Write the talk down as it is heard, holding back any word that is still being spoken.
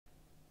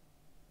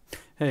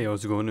Hey,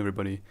 how's it going,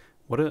 everybody?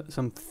 What are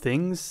some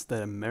things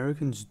that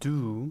Americans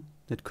do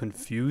that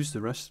confuse the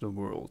rest of the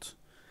world?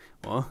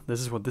 Well, this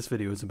is what this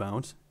video is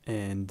about,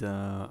 and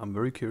I'm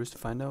very curious to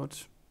find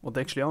out what they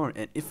actually are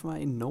and if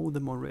I know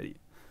them already.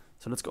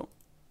 So let's go.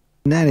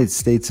 United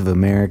States of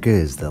America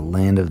is the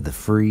land of the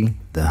free,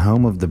 the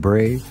home of the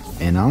brave,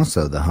 and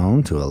also the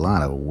home to a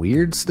lot of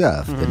weird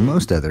stuff that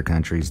most other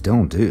countries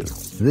don't do.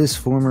 This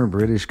former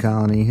British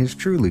colony has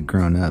truly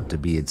grown up to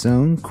be its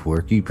own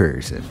quirky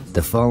person.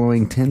 The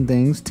following 10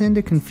 things tend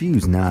to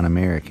confuse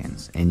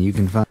non-Americans, and you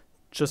can find...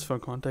 Just for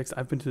context,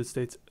 I've been to the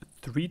States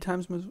three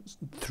times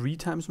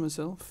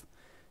myself.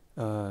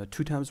 2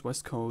 times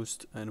West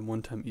Coast and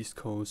 1 time East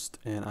Coast,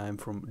 and I am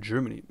from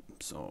Germany,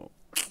 so...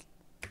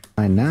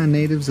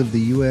 non-natives of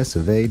the US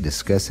of A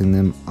discussing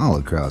them all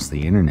across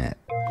the internet.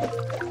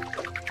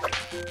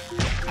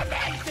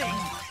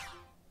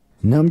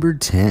 Number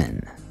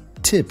 10.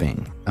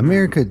 Tipping.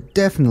 America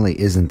definitely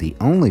isn't the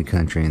only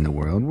country in the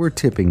world where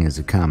tipping is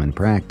a common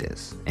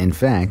practice. In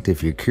fact,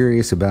 if you're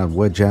curious about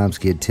what jobs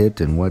get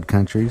tipped in what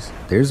countries,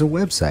 there's a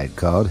website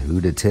called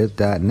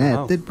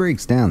whototip.net that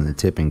breaks down the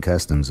tipping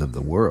customs of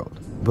the world.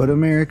 But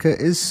America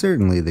is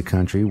certainly the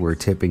country where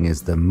tipping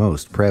is the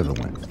most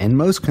prevalent. In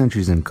most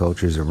countries and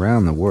cultures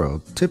around the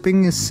world,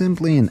 tipping is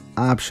simply an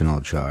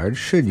optional charge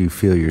should you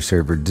feel your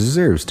server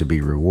deserves to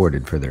be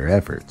rewarded for their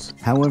efforts.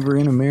 However,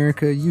 in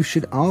America, you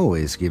should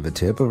always give a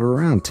tip of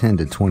around 10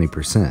 to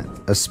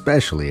 20%,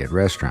 especially at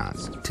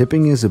restaurants.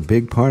 Tipping is a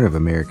big part of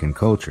American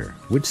culture,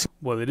 which...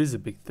 Well, it is a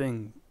big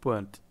thing,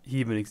 but he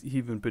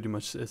even pretty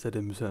much said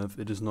himself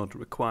it is not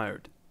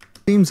required.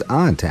 Seems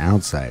odd to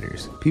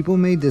outsiders. People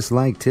may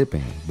dislike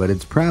tipping, but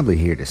it's probably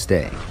here to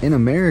stay. In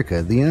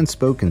America, the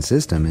unspoken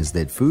system is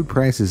that food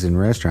prices in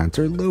restaurants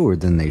are lower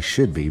than they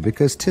should be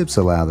because tips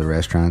allow the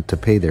restaurant to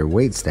pay their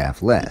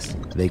waitstaff less.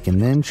 They can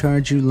then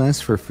charge you less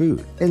for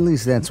food. At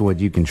least that's what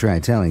you can try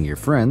telling your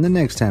friend the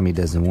next time he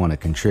doesn't want to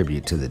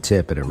contribute to the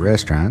tip at a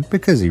restaurant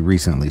because he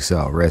recently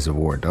saw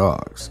Reservoir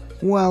Dogs.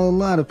 While a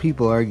lot of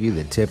people argue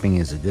that tipping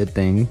is a good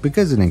thing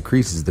because it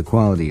increases the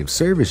quality of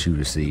service you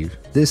receive,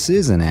 this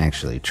isn't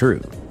actually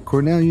true.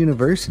 Cornell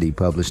University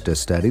published a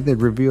study that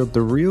revealed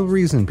the real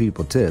reason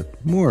people tip,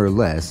 more or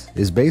less,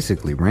 is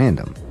basically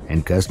random,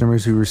 and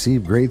customers who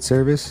receive great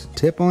service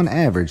tip on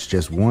average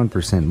just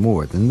 1%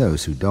 more than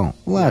those who don't.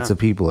 Lots of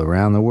people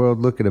around the world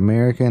look at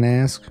America and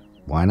ask,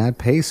 why not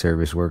pay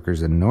service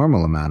workers a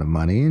normal amount of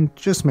money and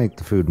just make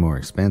the food more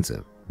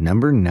expensive?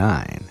 Number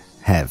 9.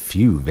 Have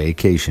few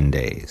vacation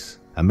days.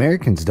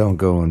 Americans don't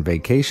go on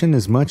vacation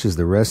as much as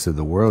the rest of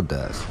the world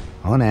does.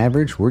 On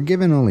average, we're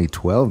given only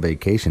 12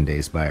 vacation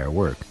days by our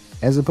work,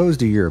 as opposed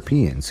to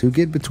Europeans who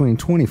get between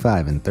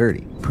 25 and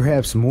 30.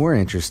 Perhaps more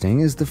interesting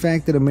is the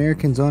fact that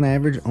Americans on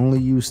average only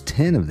use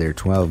 10 of their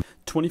 12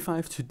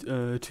 25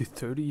 to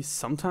 30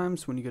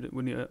 sometimes when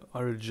you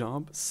are at a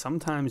job.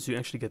 Sometimes you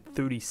actually get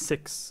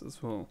 36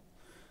 as well.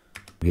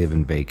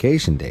 given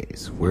vacation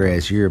days,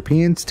 whereas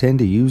Europeans tend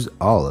to use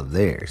all of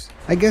theirs.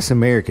 I guess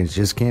Americans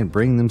just can't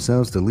bring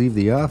themselves to leave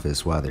the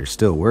office while there's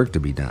still work to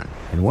be done.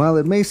 And while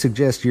it may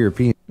suggest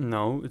Europeans...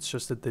 No, it's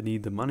just that they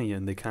need the money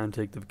and they can't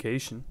take the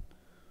vacation.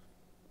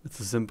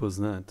 It's as simple as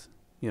that.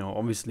 You know,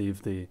 obviously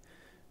if they,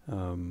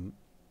 didn't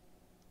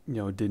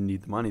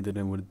need the money, then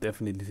they would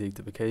definitely take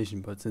the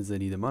vacation. But since they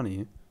need the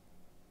money,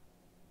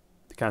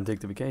 they can't take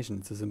the vacation.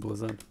 It's as simple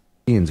as that.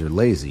 Are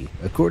lazy.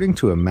 According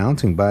to a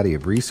mounting body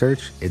of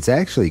research, it's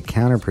actually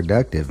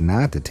counterproductive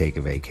not to take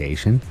a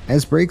vacation,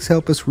 as breaks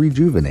help us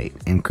rejuvenate,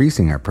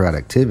 increasing our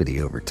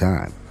productivity over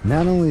time.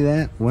 Not only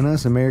that, when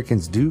us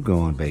Americans do go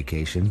on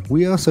vacation,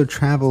 we also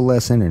travel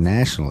less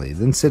internationally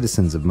than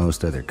citizens of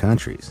most other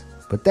countries.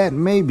 But that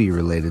may be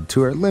related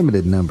to our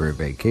limited number of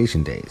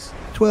vacation days.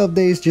 12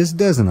 days just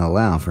doesn't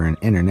allow for an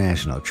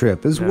international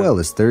trip as well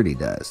as 30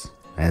 does,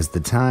 as the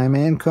time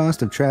and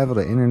cost of travel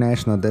to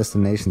international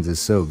destinations is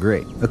so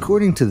great.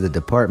 According to the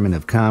Department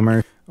of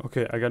Commerce...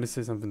 Okay, I gotta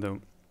say something though.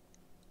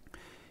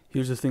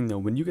 Here's the thing though,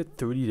 when you get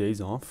 30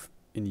 days off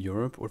in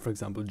Europe, or for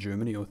example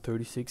Germany, or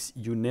 36,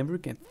 you never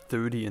get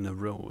 30 in a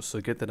row, so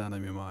get that out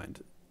of your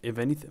mind. If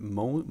anything,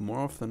 more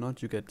often than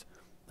not, you get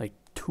like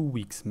 2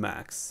 weeks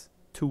max.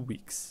 2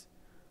 weeks.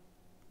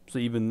 So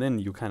even then,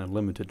 you're kind of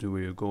limited to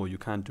where you go. You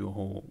can't do a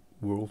whole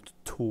world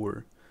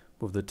tour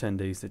with the 10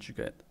 days that you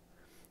get.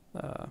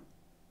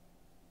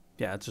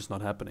 Yeah, it's just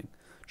not happening.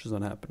 It's just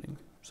not happening.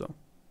 So,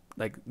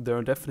 like, there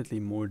are definitely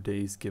more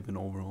days given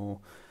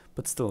overall,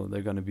 but still,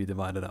 they're going to be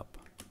divided up.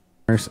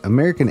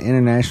 American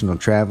international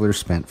travelers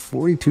spent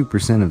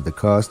 42% of the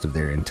cost of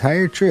their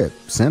entire trip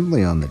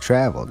simply on the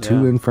travel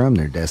to and from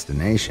their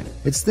destination.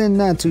 It's then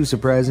not too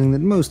surprising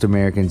that most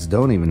Americans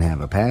don't even have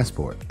a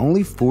passport.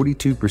 Only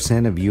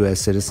 42% of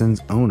US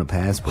citizens own a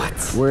passport,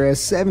 whereas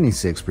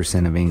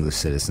 76% of English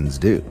citizens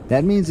do.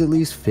 That means at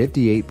least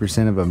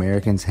 58% of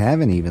Americans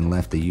haven't even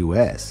left the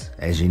US,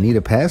 as you need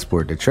a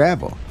passport to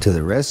travel. To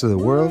the rest of the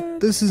world,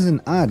 this is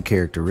an odd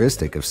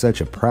characteristic of such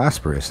a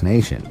prosperous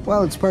nation.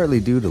 While it's partly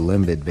due to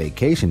limited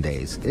vacation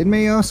days, it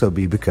may also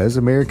be because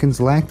Americans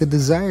lack the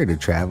desire to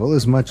travel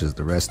as much as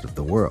the rest of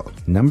the world.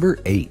 Number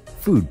 8.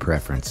 Food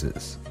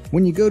preferences.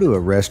 When you go to a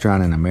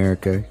restaurant in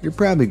America, you're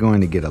probably going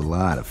to get a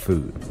lot of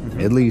food,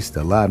 at least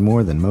a lot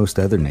more than most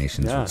other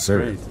nations will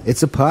serve. Great.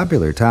 It's a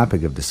popular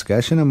topic of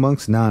discussion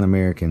amongst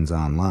non-Americans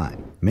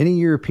online. Many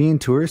European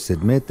tourists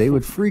admit they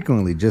would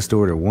frequently just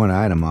order one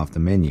item off the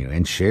menu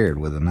and share it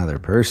with another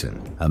person.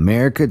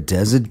 America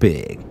does it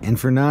big, and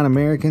for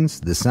non-Americans,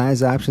 the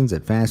size options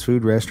at fast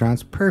food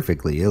restaurants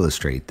perfectly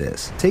illustrate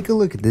this. Take a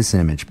look at this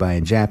image by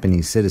a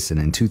Japanese citizen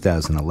in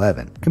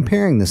 2011,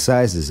 comparing the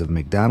sizes of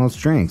McDonald's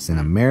drinks in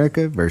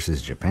America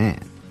versus Japan.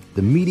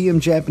 The medium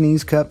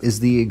Japanese cup is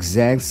the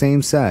exact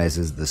same size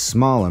as the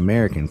small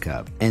American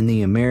cup, and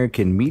the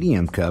American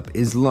medium cup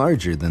is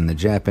larger than the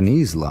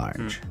Japanese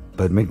large.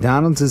 But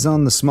McDonald's is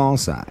on the small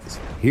size.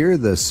 Here are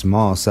the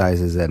small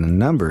sizes at a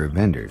number of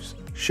vendors,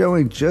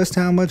 showing just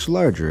how much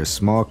larger a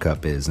small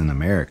cup is in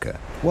America.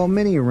 While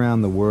many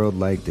around the world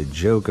like to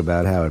joke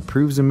about how it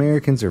proves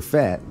Americans are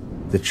fat,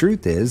 the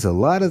truth is a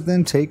lot of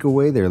them take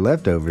away their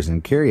leftovers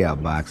in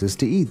carry-out boxes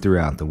to eat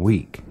throughout the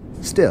week.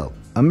 Still,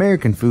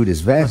 American food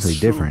is vastly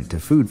different to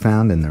food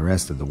found in the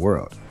rest of the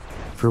world.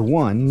 For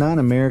one,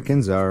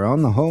 non-Americans are,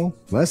 on the whole,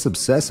 less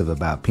obsessive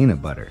about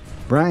peanut butter.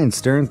 Brian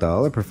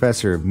Sternthal, a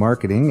professor of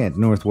marketing at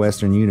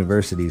Northwestern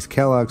University's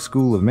Kellogg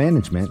School of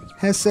Management,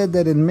 has said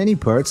that in many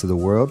parts of the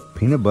world,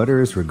 peanut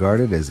butter is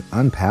regarded as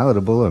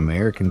unpalatable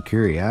American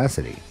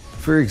curiosity.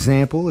 For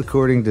example,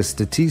 according to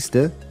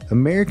Statista,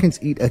 Americans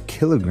eat a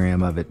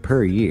kilogram of it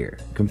per year,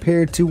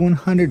 compared to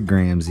 100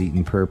 grams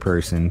eaten per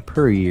person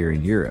per year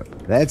in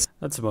Europe. That's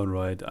about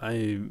right.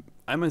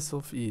 I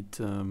myself eat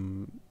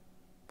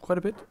quite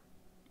a bit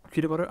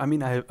peanut butter. I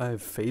mean, I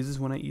have phases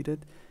when I eat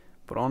it,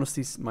 but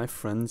honestly, my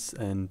friends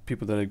and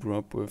people that I grew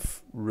up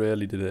with,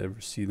 rarely did I ever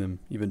see them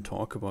even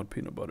talk about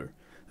peanut butter.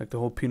 Like the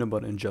whole peanut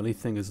butter and jelly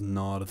thing is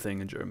not a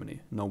thing in Germany.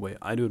 No way.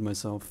 I do it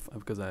myself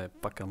because I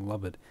fucking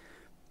love it,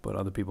 but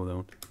other people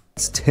don't.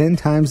 It's 10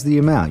 times the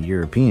amount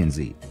Europeans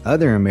eat.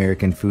 Other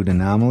American food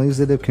anomalies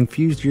that have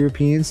confused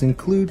Europeans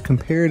include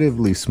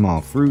comparatively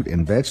small fruit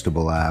and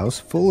vegetable aisles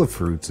full of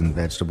fruits and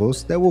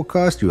vegetables that will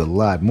cost you a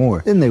lot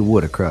more than they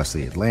would across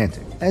the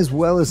Atlantic, as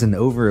well as an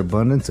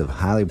overabundance of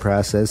highly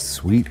processed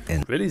sweet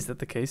and... Really, is that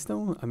the case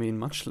though? I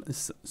mean,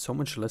 so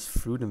much less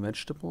fruit and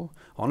vegetable.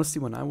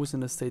 Honestly, when I was in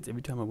the States,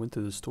 every time I went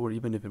to the store,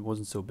 even if it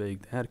wasn't so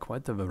big, they had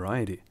quite the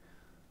variety.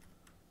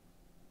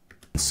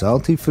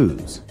 Salty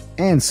foods,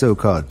 and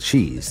so-called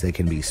cheese that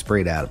can be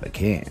sprayed out of a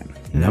can.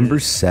 Number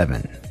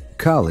 7.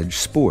 College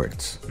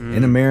sports.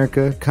 In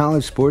America,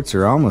 college sports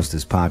are almost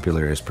as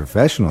popular as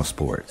professional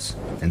sports.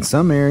 In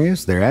some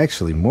areas, they're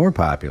actually more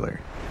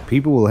popular.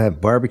 People will have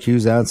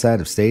barbecues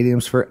outside of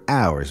stadiums for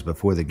hours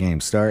before the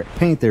games start,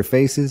 paint their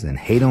faces, and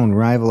hate on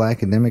rival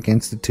academic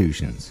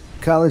institutions.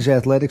 College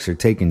athletics are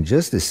taken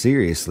just as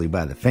seriously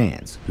by the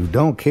fans, who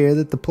don't care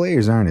that the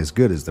players aren't as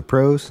good as the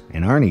pros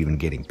and aren't even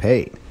getting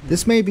paid.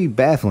 This may be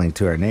baffling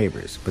to our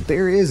neighbors, but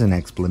there is an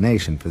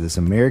explanation for this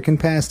American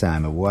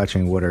pastime of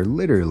watching what are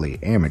literally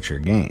amateur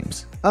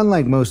games.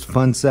 Unlike most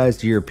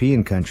fun-sized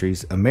European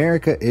countries,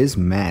 America is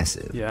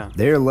massive. Yeah.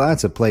 There are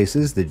lots of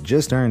places that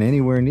just aren't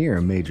anywhere near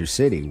a major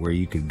city where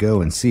you could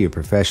go and see a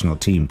professional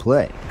team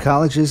play.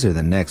 Colleges are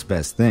the next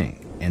best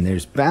thing, and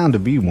there's bound to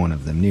be one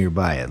of them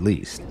nearby at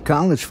least.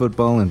 College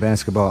football and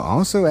basketball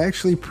also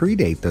actually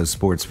predate those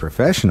sports'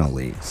 professional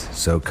leagues,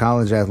 so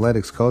college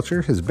athletics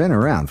culture has been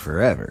around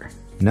forever.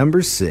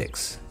 Number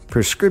 6.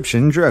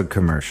 Prescription drug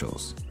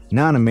commercials.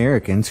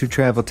 Non-Americans who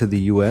travel to the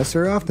US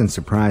are often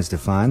surprised to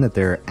find that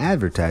there are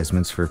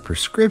advertisements for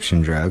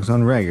prescription drugs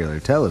on regular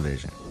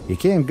television. You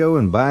can't go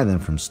and buy them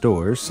from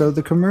stores, so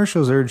the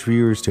commercials urge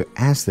viewers to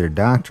ask their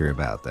doctor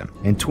about them.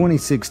 In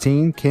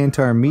 2016,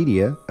 Kantar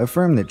Media, a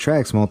firm that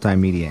tracks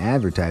multimedia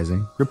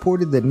advertising,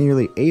 reported that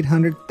nearly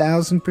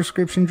 800,000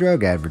 prescription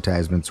drug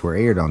advertisements were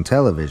aired on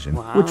television,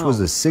 which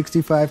was a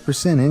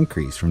 65%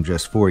 increase from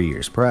just 4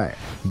 years prior.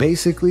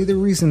 Basically, the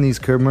reason these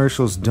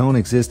commercials don't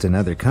exist in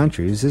other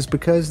countries is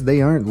because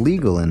they aren't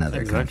legal in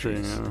other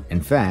countries. Yeah.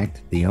 In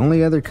fact, the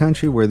only other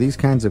country where these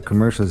kinds of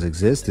commercials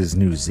exist is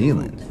New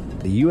Zealand.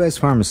 The US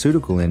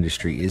pharmaceutical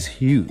industry is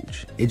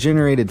huge. It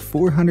generated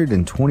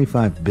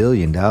 $425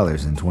 billion in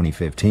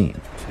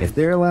 2015. If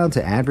they're allowed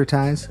to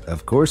advertise,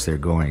 of course they're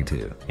going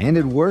to. And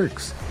it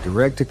works.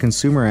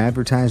 Direct-to-consumer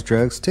advertised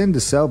drugs tend to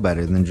sell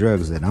better than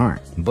drugs that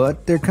aren't.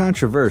 But they're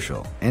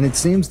controversial, and it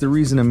seems the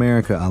reason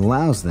America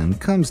allows them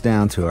comes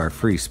down to our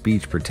free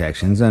speech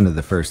protections under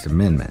the First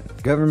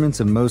Amendment. Governments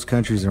of most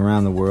countries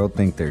around the world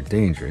think they're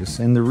dangerous,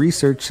 and the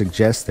research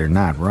suggests they're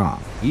not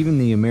wrong. Even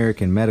the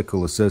American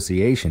Medical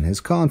Association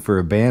has called for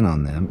a ban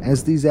on them,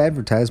 as these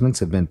advertisements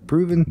have been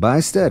proven by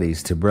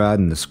studies to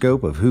broaden the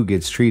scope of who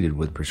gets treated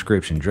with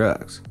prescription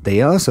drugs.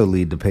 They also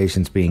lead to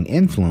patients being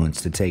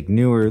influenced to take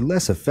newer,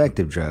 less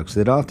effective drugs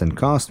that often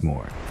cost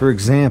more. For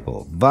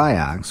example,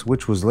 Vioxx,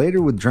 which was later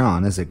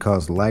withdrawn as it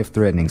caused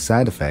life-threatening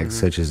side effects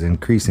such as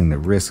increasing the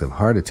risk of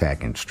heart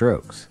attack and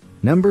strokes.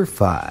 Number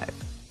 5.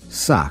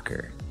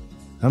 Soccer.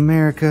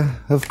 America,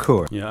 of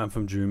course. Yeah, I'm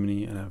from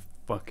Germany and I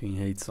fucking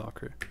hate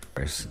soccer.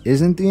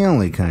 Isn't the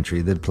only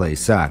country that plays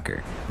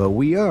soccer, but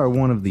we are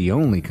one of the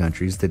only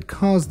countries that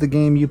calls the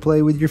game you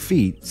play with your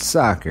feet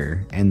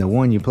soccer and the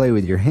one you play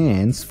with your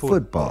hands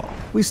football.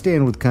 We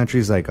stand with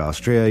countries like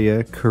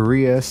Australia,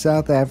 Korea,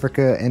 South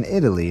Africa, and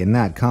Italy in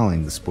not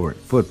calling the sport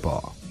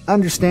football.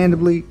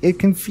 Understandably, it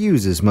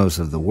confuses most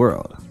of the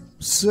world.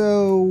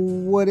 So,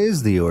 what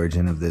is the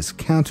origin of this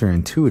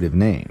counterintuitive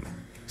name?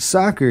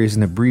 Soccer is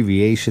an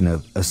abbreviation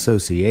of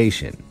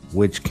association,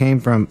 which came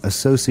from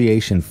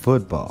association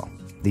football,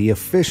 the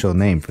official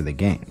name for the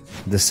game.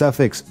 The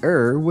suffix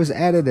was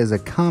added as a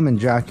common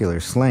jocular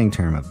slang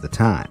term of the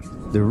time.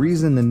 The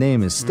reason the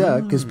name is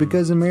stuck is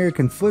because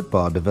American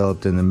football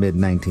developed in the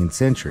mid-19th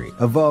century,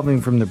 evolving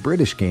from the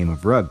British game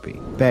of rugby.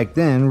 Back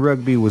then,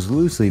 rugby was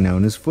loosely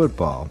known as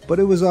football, but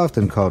it was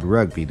often called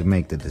rugby to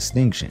make the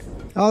distinction.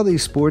 All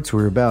these sports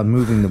were about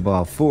moving the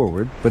ball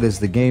forward, but as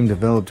the game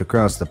developed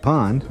across the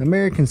pond,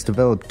 Americans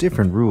developed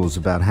different rules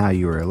about how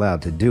you were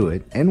allowed to do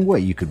it and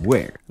what you could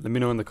wear. Let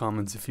me know in the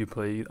comments if you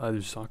play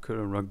either soccer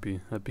or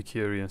rugby. I'd be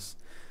curious.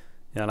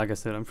 Yeah, like I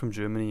said, I'm from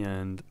Germany,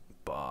 and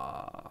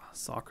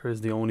soccer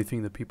is the only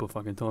thing that people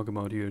fucking talk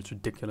about here. It's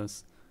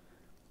ridiculous.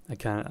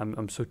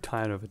 I'm so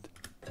tired of it.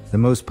 The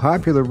most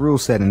popular rule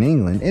set in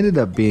England ended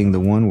up being the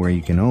one where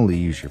you can only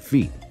use your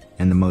feet.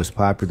 And the most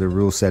popular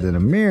rule set in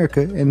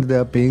America ended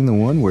up being the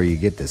one where you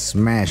get to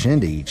smash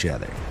into each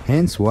other.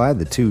 Hence why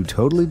the two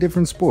totally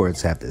different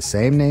sports have the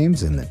same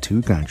names in the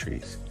two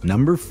countries.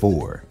 Number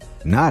 4.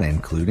 Not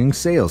including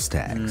sales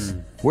tax.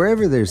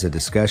 Wherever there's a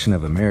discussion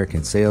of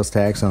American sales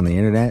tax on the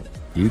internet,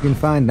 you can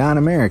find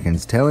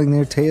non-Americans telling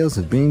their tales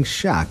of being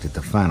shocked at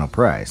the final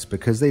price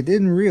because they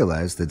didn't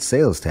realize that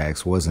sales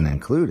tax wasn't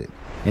included.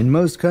 In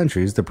most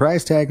countries, the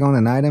price tag on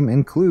an item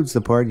includes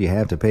the part you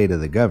have to pay to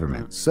the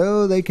government,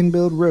 so they can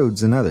build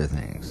roads and other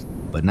things.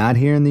 But not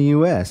here in the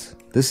US.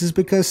 This is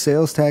because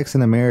sales tax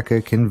in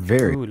America can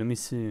vary. Ooh, let me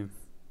see.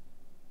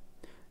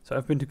 So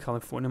I've been to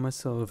California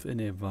myself, in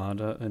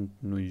Nevada and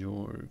New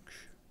York.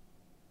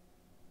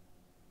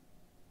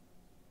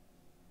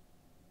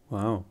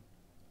 Wow.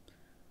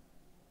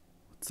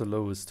 What's the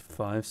lowest?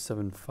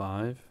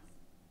 575?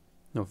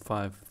 No,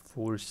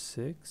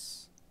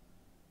 546?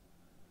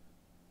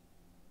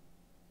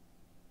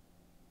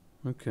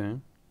 Okay.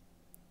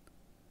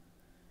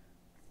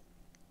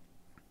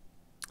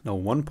 No,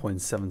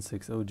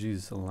 1.76. Oh,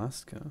 Jesus,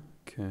 Alaska.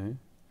 Okay.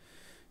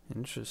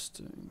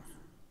 Interesting.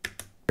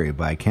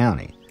 By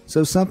county,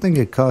 so something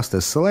could cost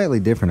a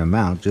slightly different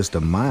amount just a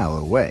mile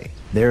away.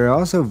 There are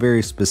also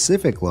very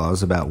specific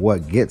laws about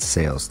what gets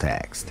sales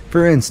taxed.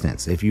 For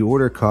instance, if you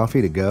order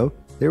coffee to go,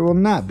 there will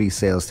not be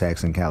sales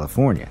tax in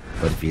California,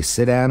 but if you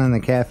sit down in the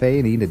cafe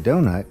and eat a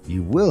donut,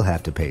 you will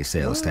have to pay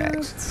sales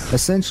tax.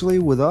 Essentially,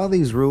 with all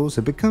these rules,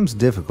 it becomes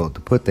difficult to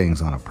put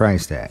things on a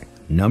price tag.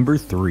 Number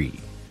 3.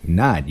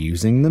 Not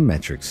using the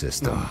metric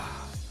system.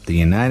 The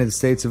United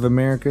States of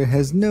America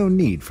has no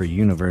need for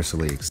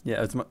universally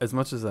Yeah, as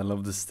much as I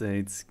love the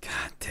States,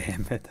 god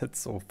damn it,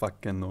 that's so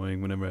fucking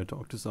annoying whenever I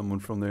talk to someone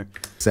from there.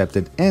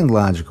 accepted and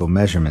logical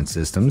measurement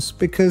systems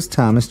because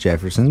Thomas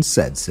Jefferson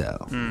said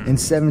so. In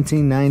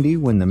 1790,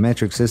 when the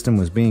metric system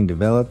was being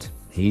developed,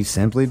 he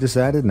simply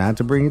decided not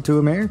to bring it to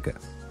America.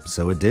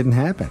 So it didn't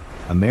happen.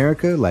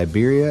 America,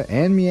 Liberia,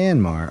 and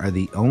Myanmar are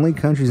the only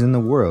countries in the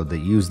world that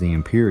use the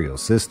imperial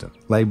system.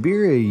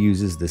 Liberia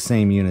uses the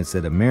same units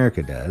that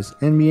America does,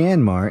 and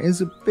Myanmar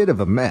is a bit of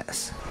a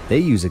mess. They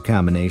use a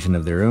combination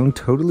of their own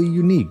totally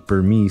unique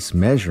Burmese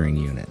measuring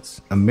units,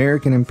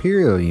 American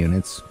imperial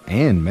units,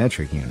 and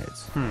metric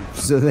units.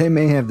 So they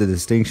may have the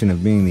distinction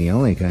of being the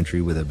only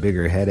country with a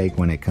bigger headache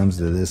when it comes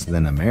to this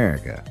than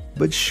America.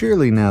 But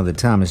surely now that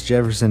Thomas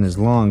Jefferson is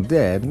long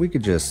dead, we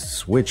could just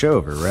switch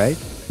over, right?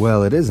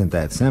 Well, it isn't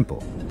that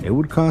simple. It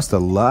would cost a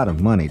lot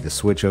of money to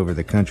switch over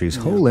the country's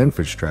whole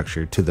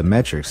infrastructure to the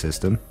metric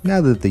system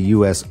now that the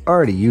US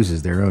already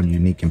uses their own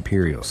unique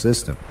imperial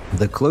system.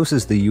 The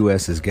closest the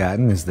US has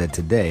gotten is that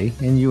today,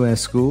 in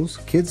US schools,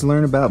 kids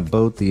learn about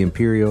both the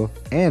imperial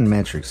and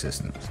metric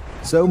systems.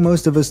 So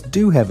most of us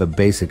do have a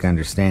basic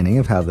understanding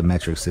of how the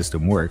metric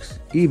system works,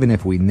 even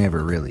if we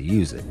never really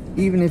use it.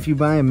 Even if you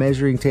buy a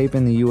measuring tape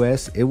in the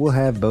US, it will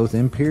have both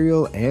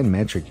imperial and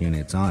metric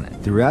units on it.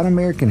 Throughout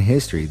American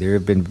history, there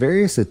have been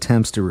various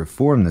attempts to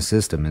reform the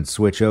system and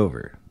switch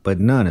over, but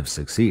none have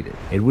succeeded.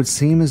 It would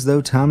seem as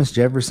though Thomas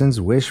Jefferson's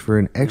wish for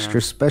an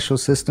extra special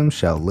system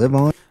shall live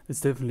on.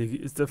 It's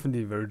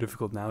definitely very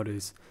difficult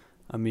nowadays.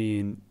 I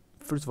mean,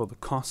 first of all, the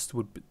cost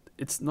would be,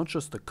 it's not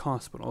just the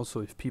cost, but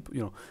also if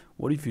people,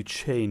 what if you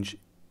change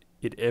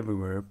it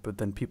everywhere, but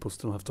then people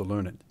still have to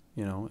learn it,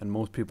 and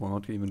most people are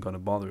not even going to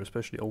bother,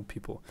 especially old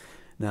people.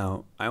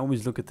 Now, I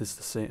always look at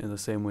this in the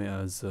same way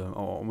as, or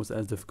almost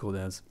as difficult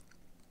as,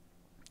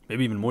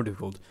 maybe even more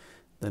difficult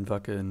than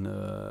fucking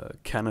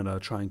Canada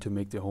trying to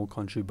make their whole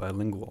country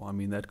bilingual. I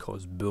mean, that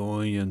costs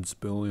billions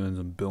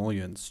and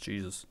billions,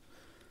 Jesus.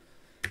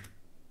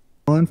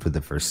 for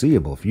the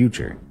foreseeable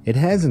future. It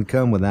hasn't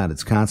come without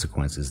its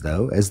consequences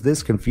though, as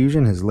this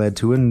confusion has led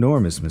to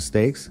enormous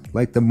mistakes,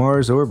 like the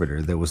Mars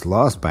orbiter that was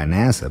lost by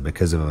NASA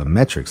because of a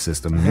metric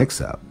system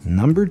mix-up.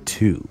 Number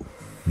 2.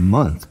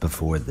 Month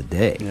before the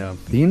day. Yeah.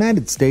 The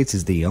United States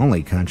is the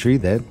only country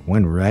that,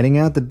 when writing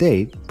out the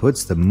date,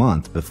 puts the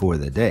month before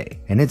the day,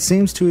 and it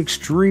seems to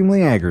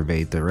extremely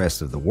aggravate the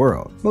rest of the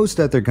world. Most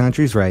other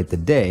countries write the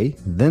day,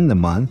 then the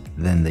month,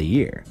 then the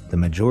year. The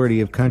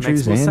majority of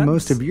countries and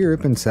most of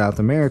Europe and South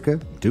America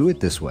do it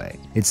this way.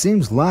 It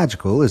seems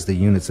logical as the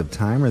units of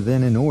time are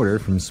then in order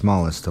from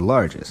smallest to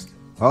largest.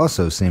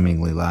 Also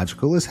seemingly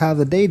logical is how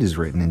the date is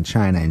written in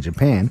China and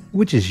Japan,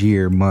 which is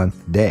year,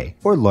 month, day,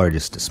 or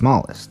largest to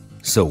smallest.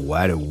 So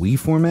why do we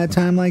format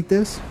time like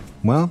this?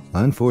 Well,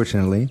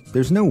 unfortunately,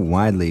 there's no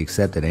widely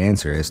accepted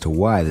answer as to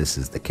why this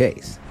is the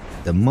case.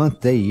 The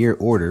month-day-year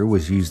order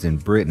was used in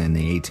Britain in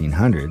the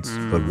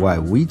 1800s, but why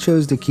we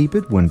chose to keep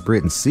it when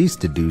Britain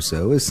ceased to do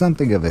so is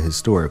something of a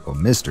historical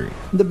mystery.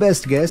 The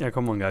best guess— Yeah,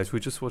 come on guys,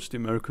 we just watched the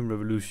American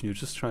Revolution, you're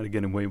just trying to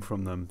get away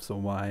from them, so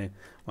why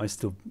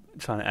still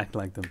trying to act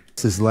like them?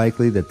 It's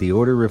likely that the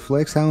order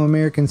reflects how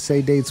Americans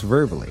say dates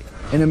verbally.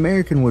 An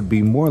American would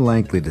be more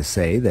likely to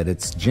say that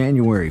it's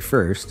January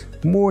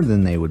 1st, more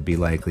than they would be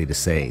likely to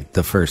say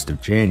the 1st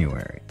of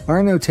January.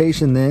 Our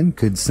notation then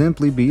could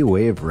simply be a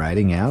way of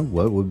writing out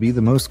what would be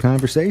the most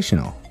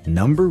conversational.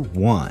 Number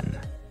 1.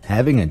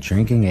 Having a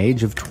drinking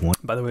age of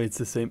 20. By the way, it's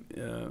the same.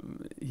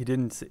 He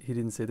didn't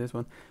say this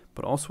one,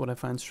 but also what I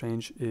find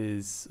strange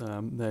is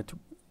that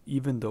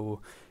even though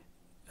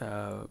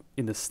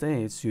in the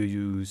States you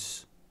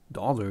use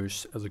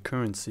dollars as a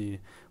currency,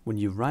 when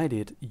you write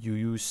it, you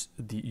use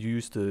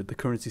the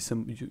currency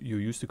symbol. You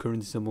use the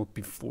currency symbol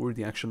before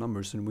the actual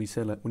numbers. And we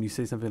say, like, when you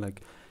say something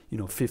like, you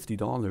know,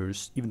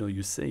 $50, even though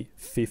you say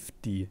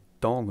 $50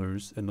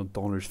 and not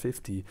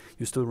 $50,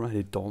 you still write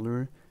it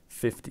 $50.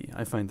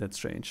 I find that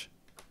strange.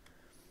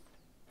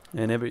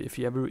 And if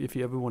you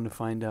ever want to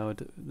find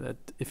out that,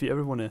 if you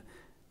ever want to,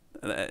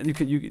 you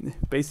can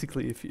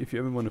basically, if you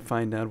ever want to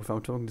find out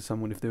without talking to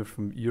someone if they're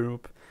from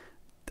Europe,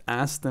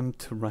 ask them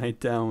to write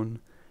down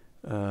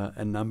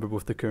a number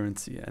with the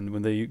currency, and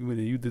when they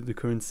do the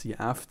currency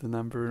after the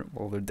number,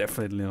 well, they're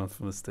definitely not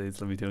from the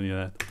States. Let me tell you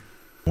that.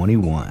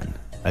 21.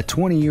 A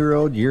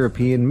 20-year-old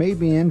European may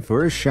be in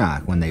for a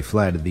shock when they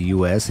fly to the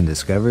US and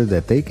discover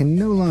that they can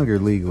no longer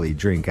legally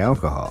drink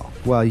alcohol.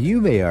 While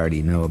you may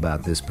already know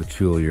about this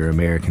peculiar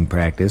American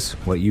practice,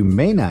 what you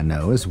may not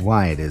know is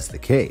why it is the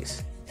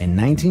case. In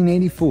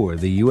 1984,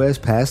 the U.S.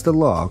 passed a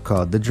law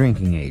called the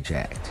Drinking Age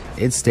Act.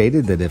 It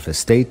stated that if a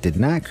state did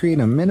not create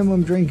a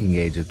minimum drinking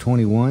age of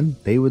 21,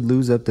 they would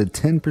lose up to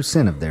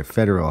 10% of their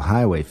federal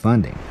highway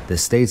funding. The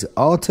states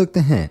all took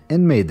the hint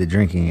and made the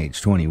drinking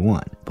age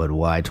 21. But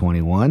why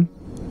 21?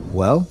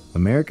 Well,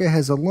 America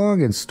has a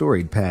long and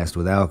storied past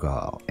with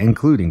alcohol,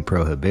 including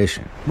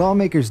prohibition.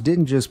 Lawmakers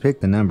didn't just pick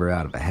the number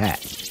out of a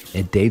hat.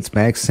 It dates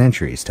back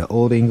centuries to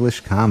Old English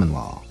common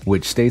law,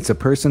 which states a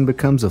person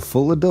becomes a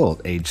full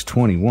adult aged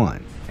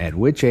 21, at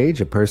which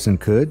age a person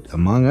could,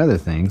 among other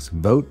things,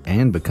 vote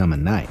and become a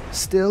knight.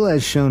 Still,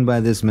 as shown by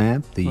this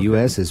map, the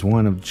US is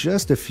one of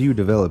just a few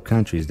developed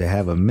countries to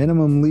have a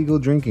minimum legal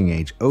drinking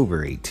age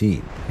over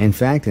 18. In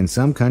fact, in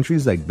some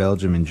countries like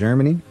Belgium and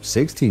Germany,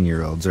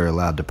 16-year-olds are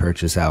allowed to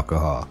purchase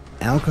alcohol.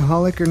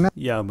 Alcoholic or not?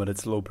 Yeah, but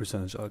it's low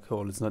percentage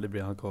alcohol. It's not every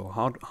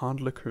alcohol.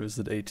 Hard liquor is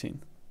at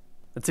 18.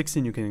 At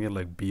 16 you can get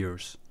like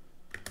beers.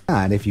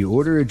 If you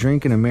order a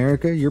drink in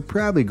America, you're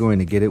probably going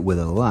to get it with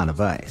a lot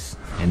of ice.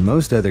 In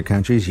most other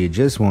countries, you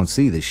just won't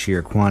see the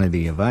sheer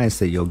quantity of ice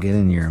that you'll get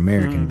in your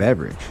American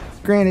beverage.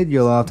 Granted,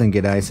 you'll often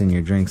get ice in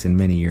your drinks in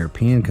many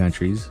European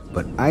countries,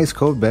 but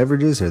ice-cold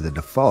beverages are the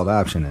default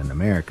option in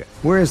America.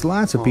 Whereas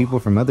lots of people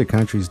from other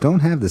countries don't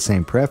have the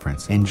same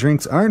preference, and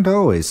drinks aren't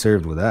always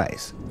served with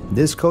ice.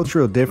 This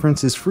cultural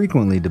difference is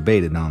frequently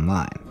debated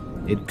online.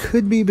 It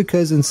could be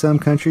because in some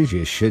countries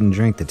you shouldn't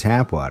drink the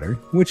tap water,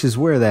 which is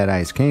where that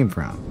ice came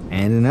from,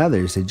 and in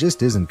others it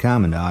just isn't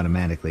common to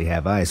automatically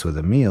have ice with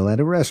a meal at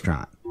a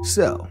restaurant.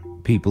 So,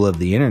 people of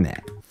the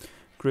internet.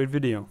 Great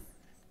video.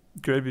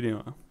 Great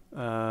video.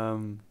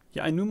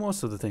 Yeah, I knew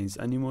most of the things.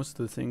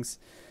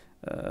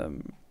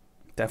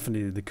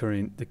 Definitely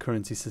the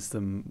currency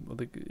system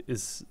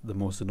is the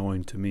most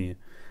annoying to me.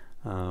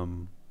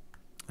 And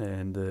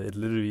it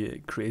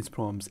literally creates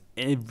problems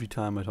every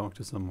time I talk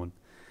to someone.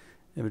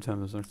 Well,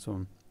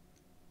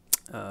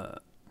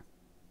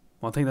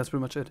 I think that's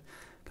pretty much it.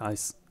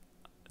 Guys,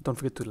 don't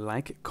forget to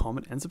like,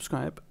 comment, and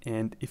subscribe.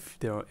 And if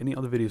there are any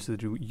other videos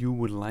that you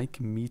would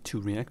like me to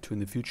react to in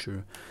the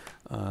future,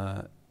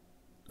 let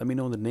me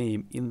know the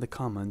name in the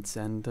comments.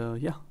 And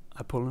yeah,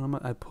 I put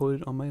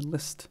it on my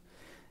list.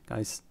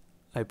 Guys,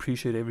 I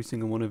appreciate every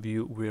single one of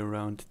you. We're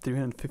around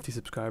 350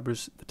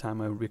 subscribers at the time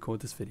I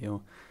record this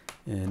video.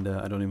 And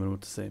I don't even know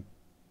what to say.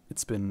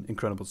 It's been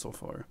incredible so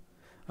far.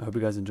 I hope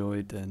you guys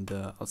enjoyed, and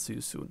I'll see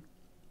you soon.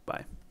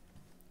 Bye.